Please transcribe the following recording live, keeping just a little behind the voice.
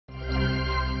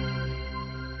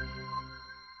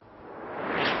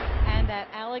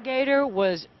alligator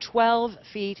was 12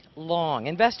 feet long.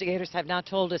 Investigators have not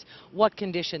told us what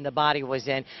condition the body was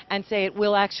in and say it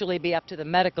will actually be up to the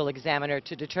medical examiner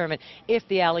to determine if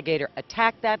the alligator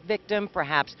attacked that victim,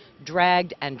 perhaps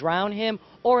dragged and drowned him,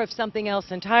 or if something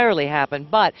else entirely happened.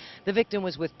 But the victim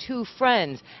was with two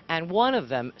friends, and one of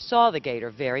them saw the gator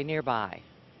very nearby.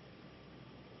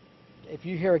 If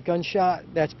you hear a gunshot,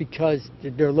 that's because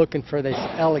they're looking for this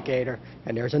alligator,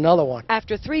 and there's another one.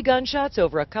 After 3 gunshots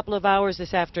over a couple of hours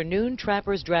this afternoon,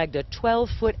 trappers dragged a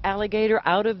 12-foot alligator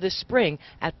out of the spring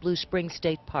at Blue Springs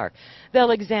State Park.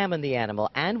 They'll examine the animal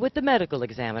and, with the medical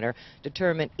examiner,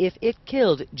 determine if it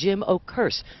killed Jim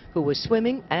O'Kearse, who was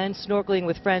swimming and snorkeling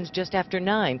with friends just after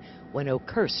 9 when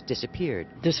O'Kearse disappeared.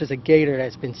 This is a gator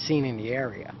that's been seen in the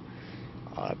area.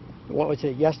 What was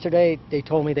it, yesterday? They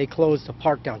told me they closed the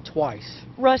park down twice.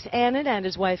 Russ Annan and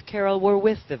his wife Carol were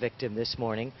with the victim this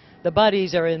morning. The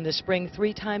buddies are in the spring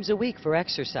 3 times a week for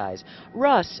exercise.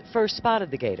 Russ first spotted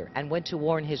the gator and went to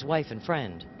warn his wife and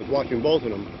friend. I was watching both of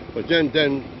them, but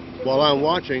then while I'm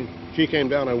watching, she came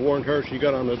down, I warned her, she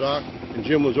got on the dock, and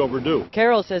Jim was overdue.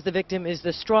 Carol says the victim is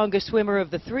the strongest swimmer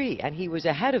of the 3, and he was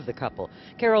ahead of the couple.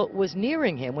 Carol was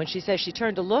nearing him when she says she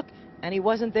turned to look, and he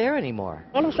wasn't there anymore.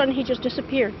 All of a sudden, he just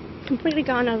disappeared. Completely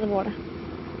gone out of the water.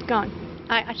 Gone.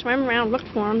 I swam around, looked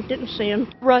for him, didn't see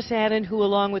him. Russ Annan, who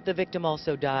along with the victim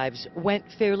also dives, went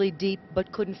fairly deep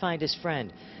but couldn't find his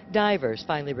friend. Divers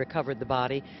finally recovered the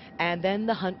body, and then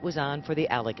the hunt was on for the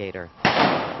alligator.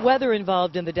 Whether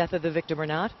involved in the death of the victim or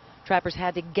not, trappers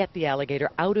had to get the alligator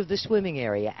out of the swimming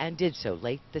area and did so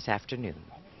late this afternoon.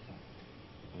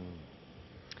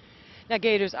 Now,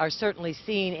 gators are certainly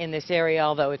seen in this area,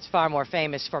 although it's far more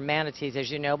famous for manatees, as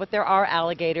you know. But there are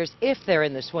alligators if they're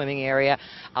in the swimming area.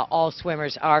 All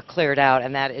swimmers are cleared out,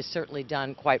 and that is certainly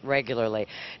done quite regularly.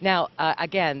 Now,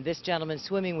 again, this gentleman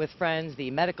swimming with friends, the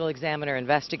medical examiner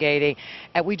investigating.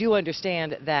 We do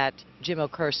understand that Jim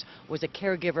O'Kearse was a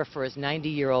caregiver for his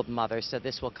 90-year-old mother, so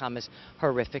this will come as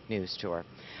horrific news to her.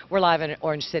 We're live in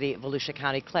Orange City, Volusia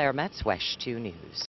County. Claire Metz, WESH 2 News.